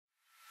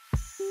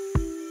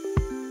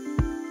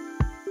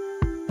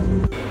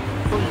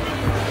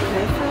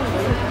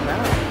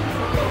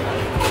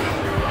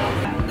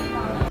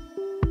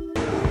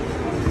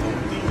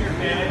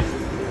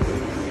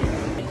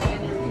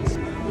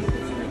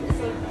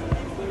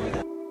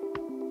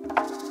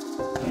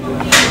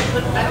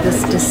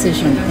this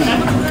decision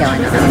thing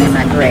going on in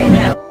my brain.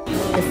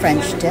 The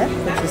French dip,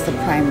 which is the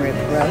prime rib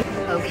roast.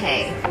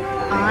 Okay,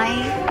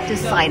 I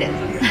decided.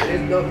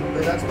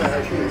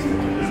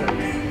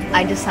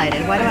 I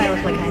decided. Why do I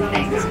look like I have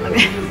things?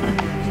 Okay.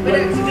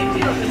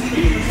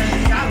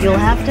 You'll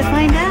have to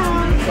find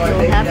out.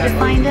 You'll have to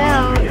find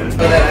out.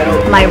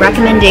 My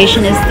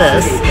recommendation is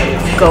this.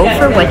 Go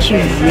for what you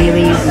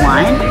really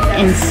want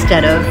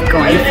instead of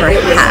going for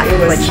half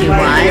what you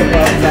want,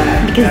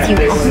 because you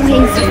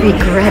always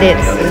regret it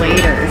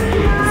later.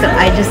 So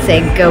I just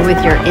say go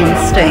with your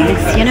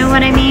instincts. You know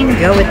what I mean?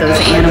 Go with those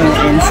animal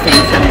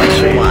instincts on what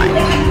you want.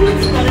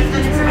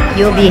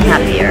 You'll be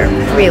happier.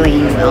 Really,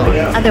 you will.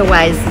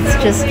 Otherwise, it's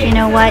just, you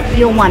know what?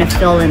 You'll want to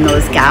fill in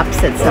those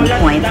gaps at some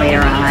point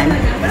later on.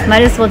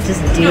 Might as well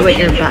just do what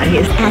your body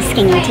is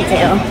asking you to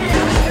do.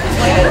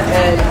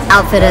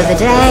 Outfit of the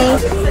day.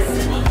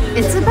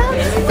 It's about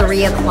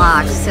 3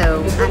 o'clock,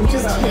 so I'm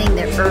just hitting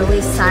the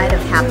early side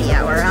of happy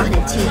hour on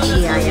a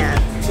TGIF.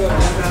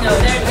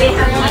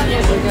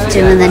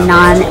 Doing the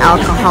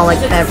non-alcoholic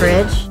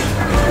beverage.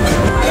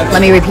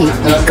 Let me repeat,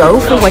 you go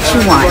for what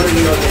you want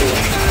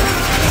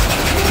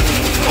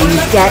and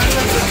you get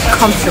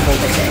comfortable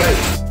with it.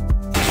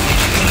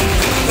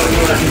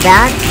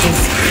 That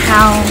is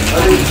how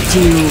you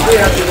do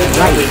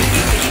life.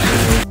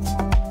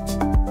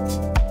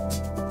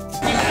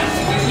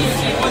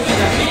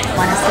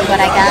 Want to see what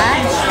I got?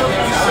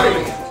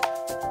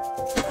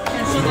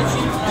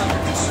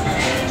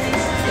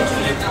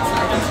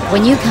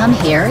 When you come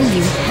here,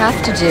 you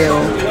have to do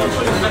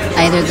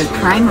either the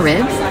prime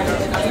rib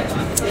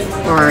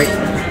or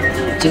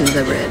do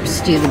the ribs,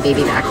 do the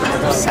baby back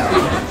ribs. So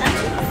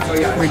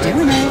we're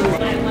doing it.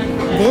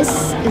 This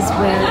is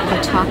where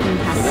the talking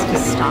has to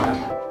stop.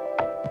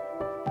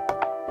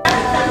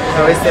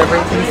 How is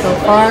everything so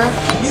far?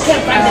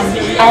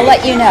 I'll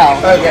let you know.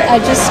 Okay. I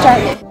just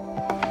started.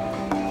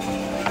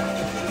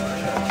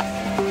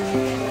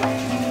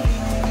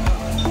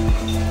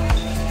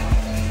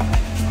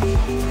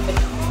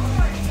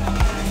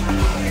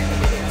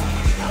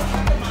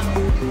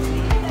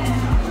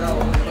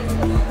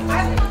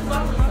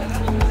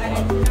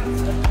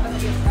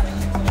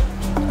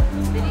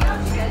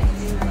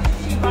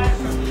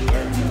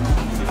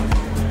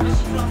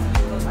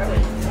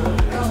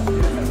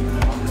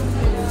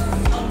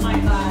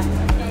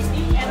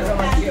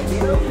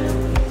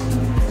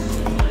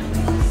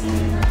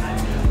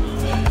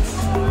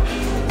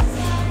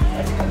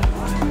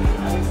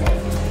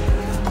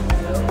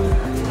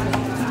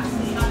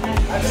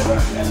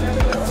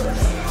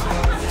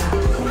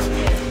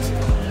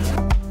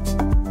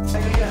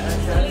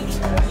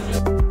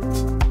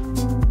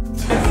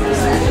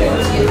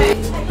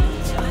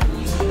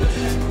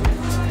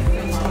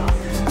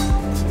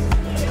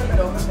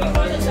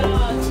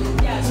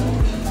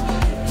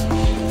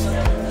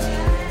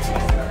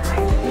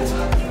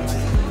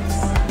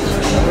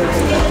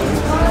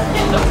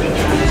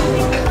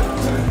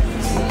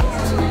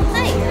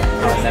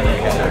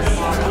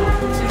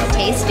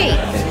 Tasty.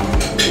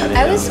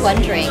 I was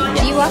wondering,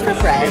 do you offer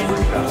bread?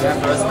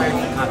 Yeah, rosemary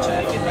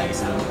focaccia if you'd like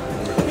some.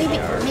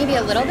 Maybe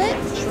a little bit?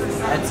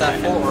 It's a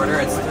full order,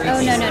 it's 3 Oh,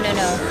 pieces.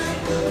 no.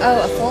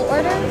 Oh, a full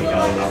order?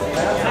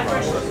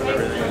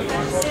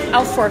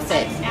 I'll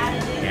forfeit.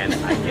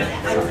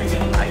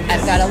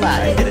 I've got a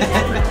lot.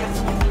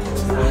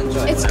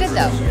 It's good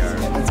though.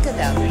 It's good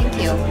though.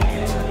 Thank you.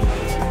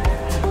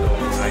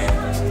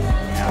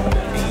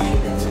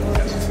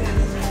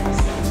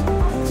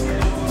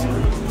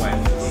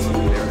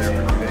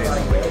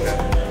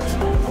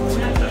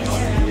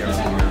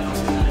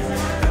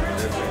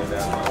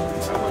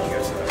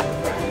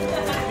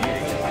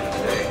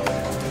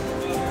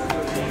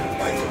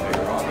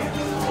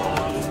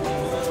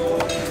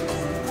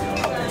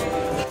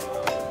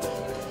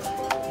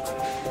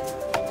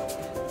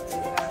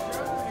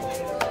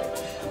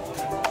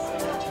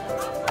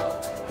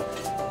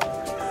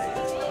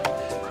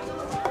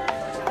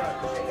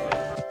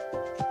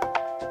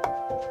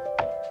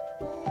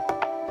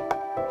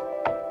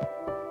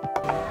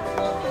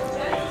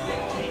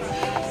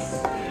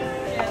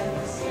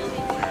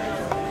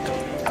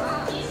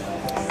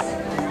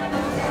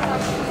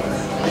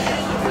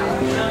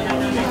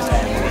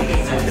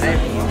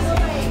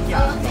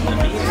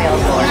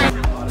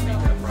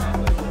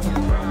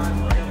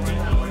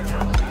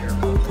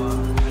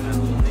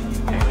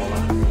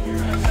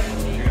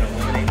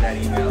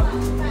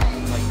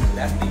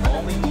 That's the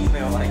only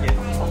email I get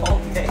all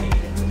day.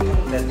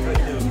 That's good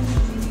news.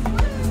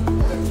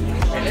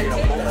 And they're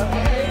gonna pull that.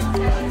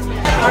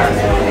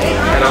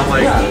 And I'm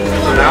like,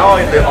 so now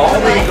the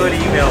only good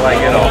email I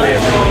get all day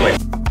is like,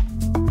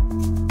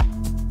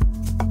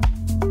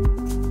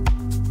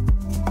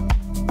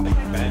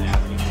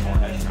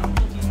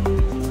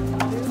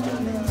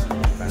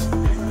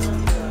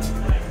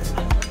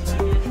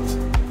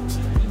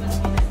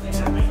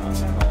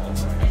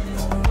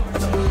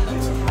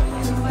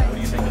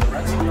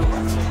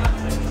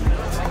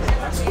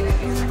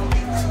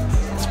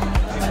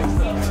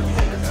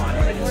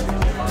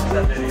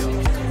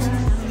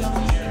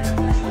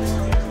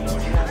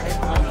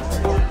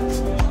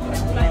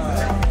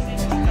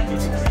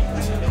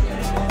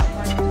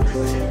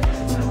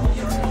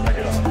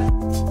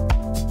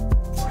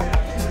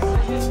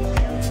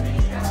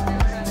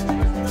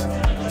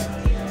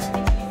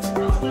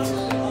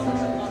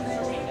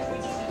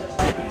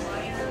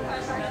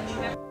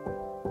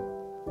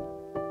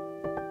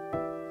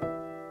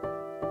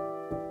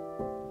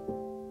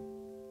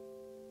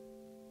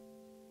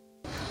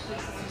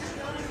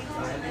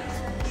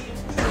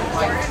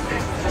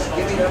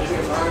 Is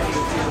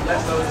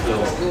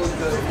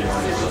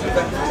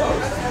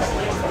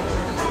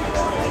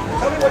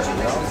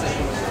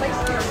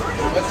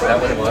that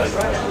what it was?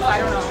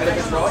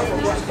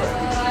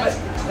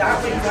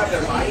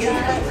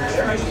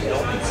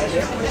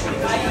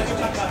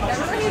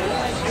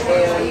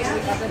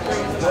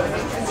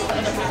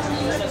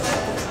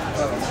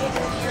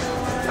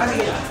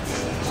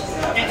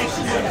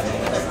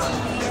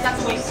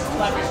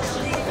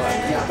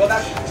 Well,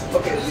 that's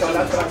okay. So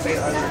that's what I'm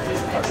saying.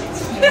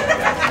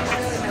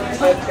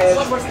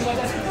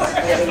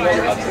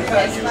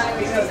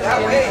 Because that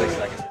way.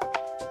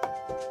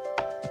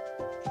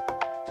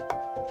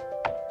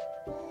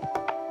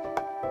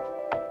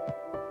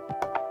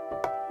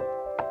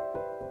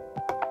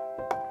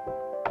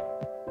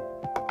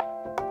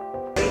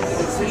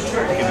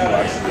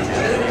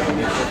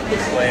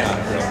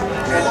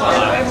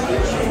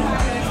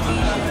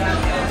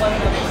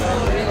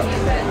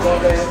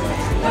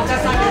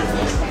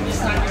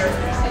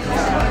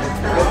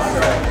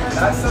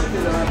 That's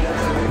something that I'm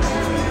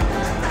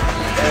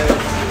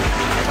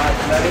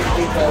letting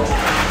people.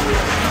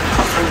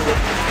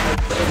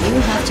 You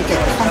have to get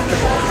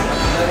comfortable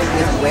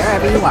with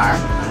wherever you are,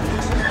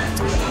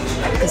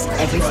 because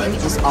everything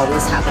is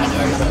always happening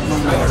in the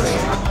moment.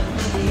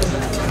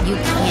 You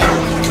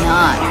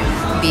cannot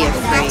be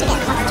afraid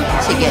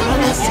to get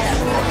messed up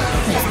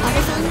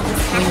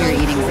when you're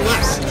eating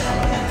ribs,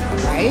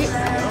 right?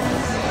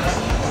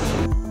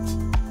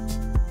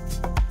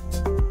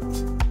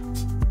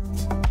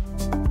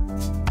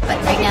 But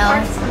right now,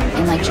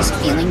 I'm like just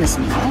feeling this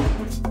meal.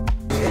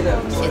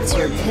 It's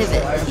your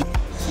pivot.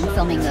 I'm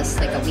filming this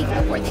like a week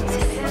before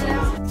Thanksgiving.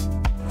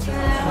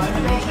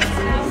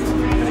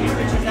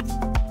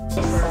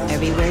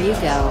 Everywhere you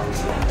go,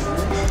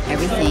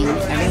 everything,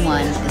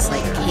 everyone is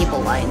like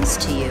cable lines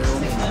to you.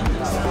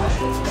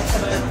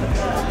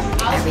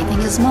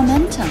 Everything is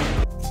momentum.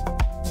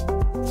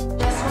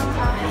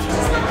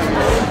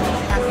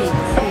 Happy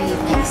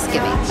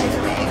pre-Thanksgiving, by the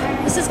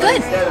way. This is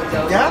good.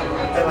 Yeah,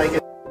 I like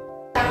it.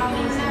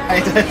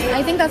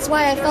 I think that's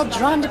why I felt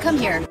drawn to come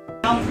here.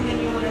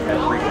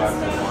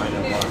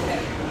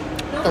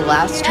 The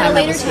last time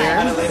I was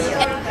here,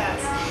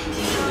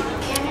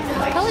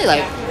 probably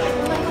like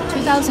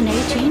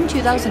 2018,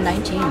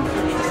 2019.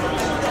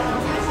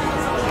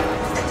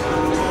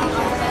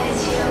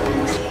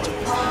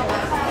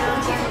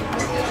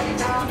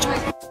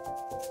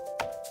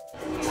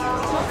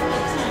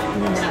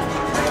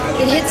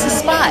 It hits a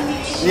spot.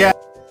 Yeah.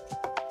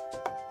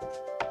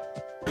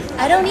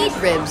 I don't eat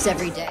ribs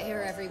every day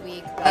or every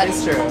week. That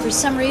is true. For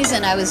some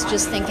reason, I was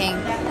just thinking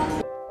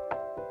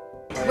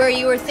where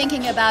you were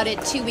thinking about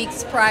it 2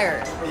 weeks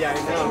prior, Yeah, I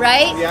know.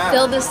 right? Yeah.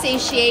 Fill the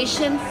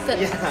satiation,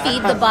 Yeah.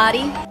 feed the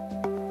body.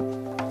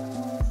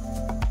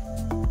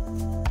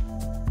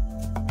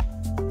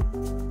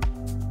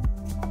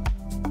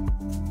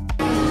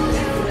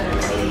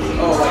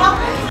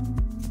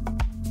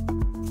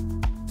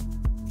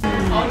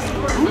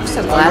 I'm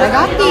so glad I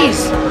got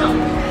these.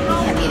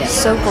 Can't eat it.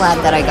 So glad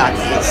that I got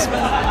these.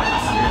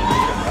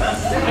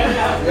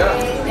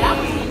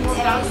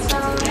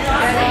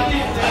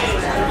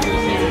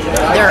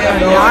 There are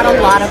not a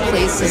lot of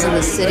places in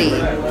the city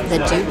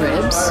that do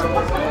ribs.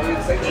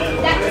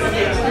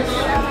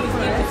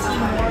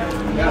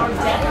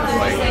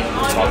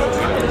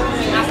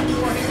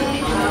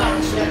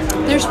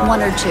 There's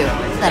one or two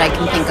that I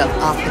can think of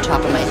off the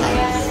top of my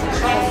head.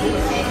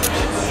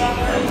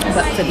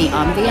 But for the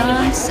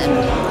ambiance and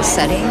the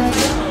setting,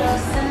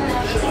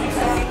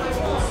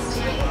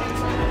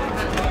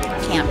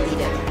 can't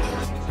beat it.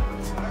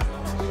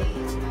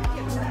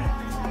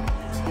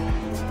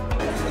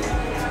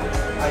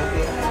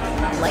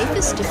 Life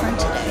is different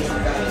today.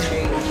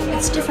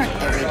 It's different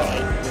every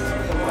day.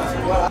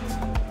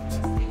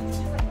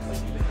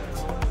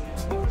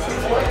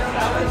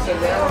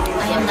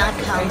 I am not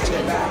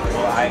counting.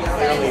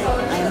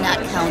 I am not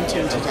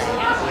counting today.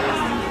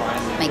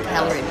 My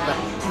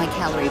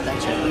calorie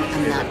budget.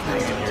 I'm not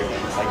counting today.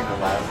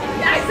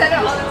 Yeah, I said it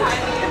all the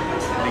time.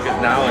 Because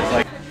now it's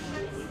like.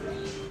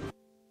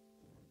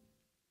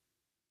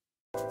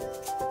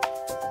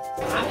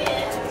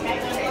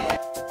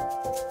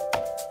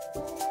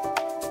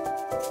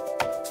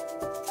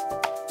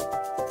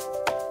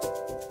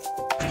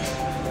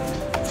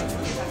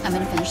 I'm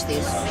gonna finish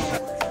these.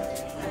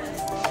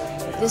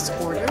 This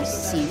order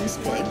seems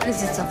big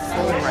because it's a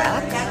full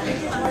rack,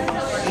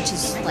 which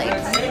is like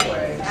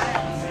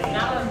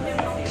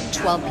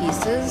 12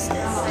 pieces,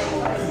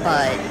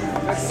 but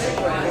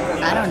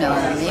I don't know,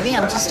 maybe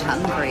I'm just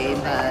hungry,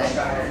 but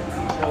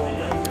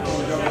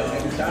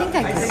I think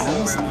I could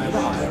use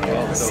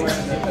noodles.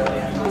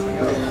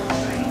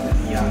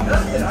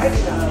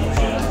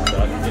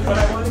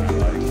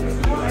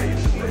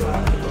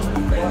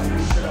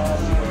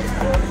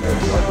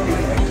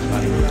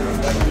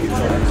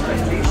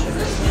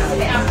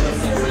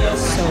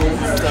 So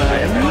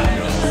good.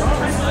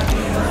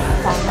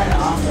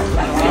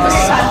 The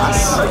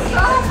sauce.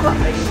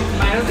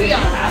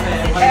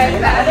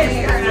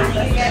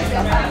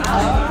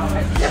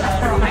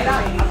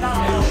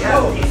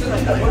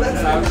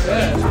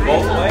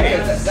 Both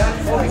ways.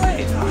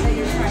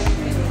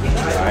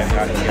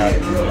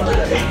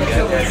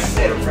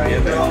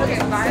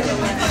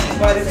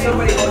 But if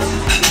somebody wants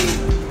to be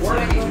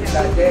working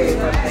that day,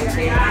 but they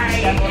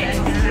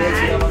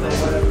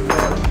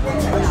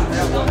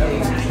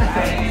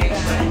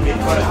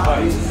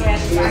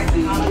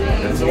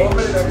the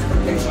normative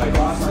expectation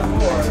across the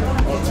board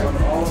on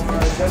all of our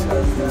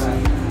agendas that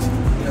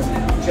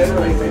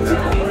generally they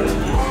don't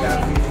staff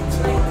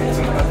meetings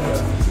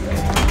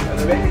and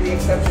there may be the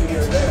exception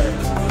here or there,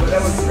 but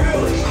that was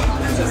really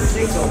just a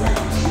single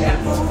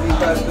example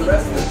because the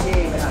rest of the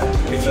team had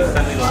Can you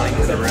send me the link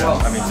to the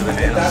room? I mean, to the if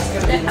hand. that's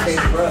going to be the case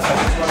for us, I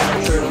just want to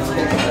make sure it's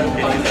taken care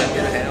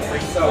of.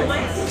 So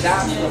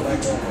that's the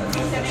next one.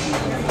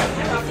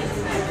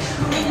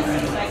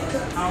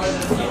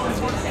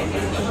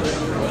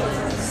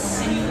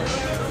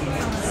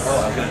 Oh,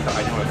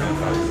 I know what I was going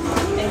to tell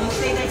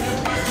you.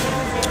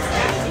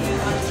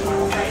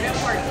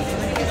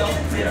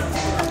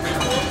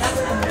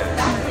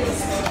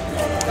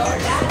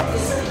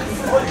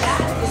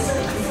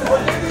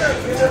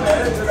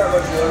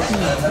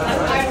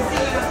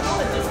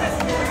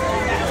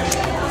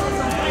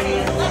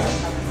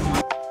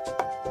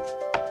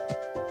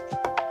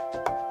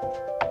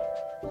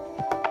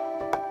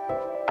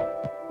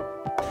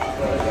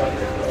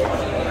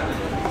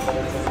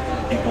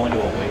 Keep going to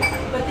a wait.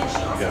 But then she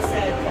also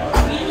said,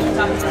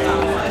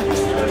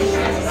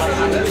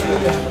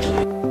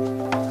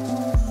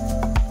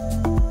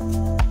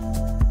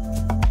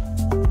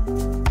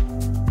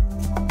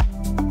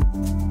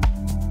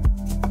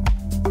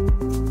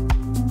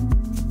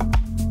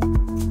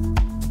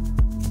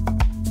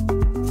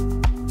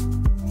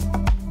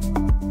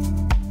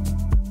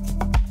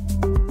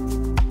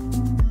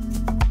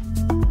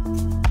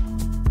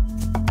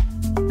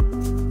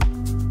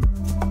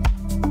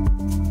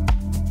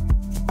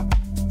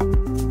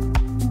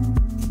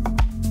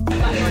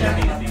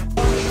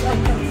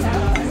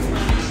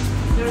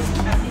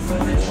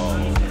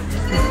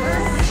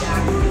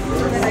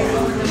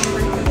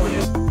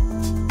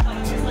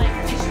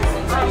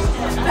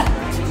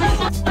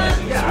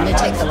 I'm gonna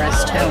take the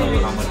rest home.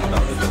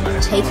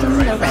 Taking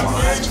the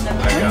rest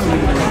home.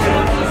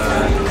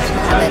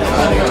 Have it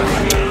all your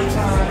time.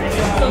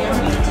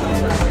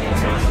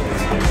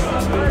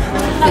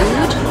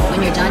 Food, when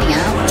you're dining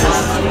out,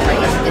 is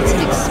great. It's an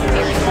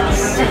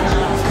experience.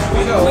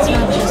 It's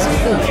not just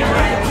food.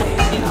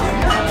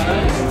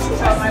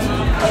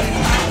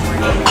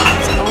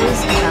 It's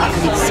always about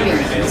an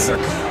experience.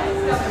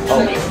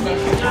 Oh,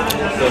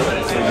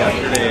 so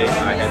yesterday I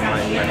had my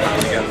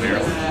family got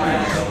married.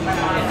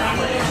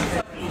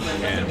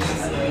 And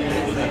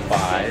it was at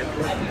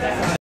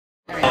 5.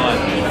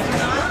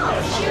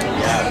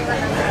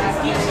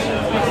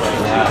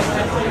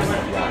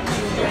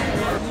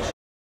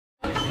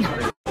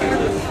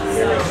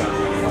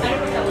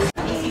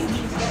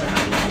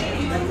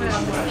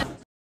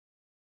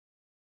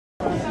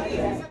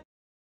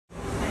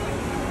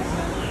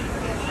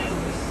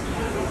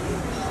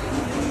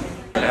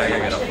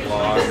 I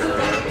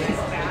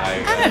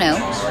I don't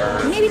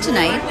know. Maybe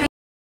tonight.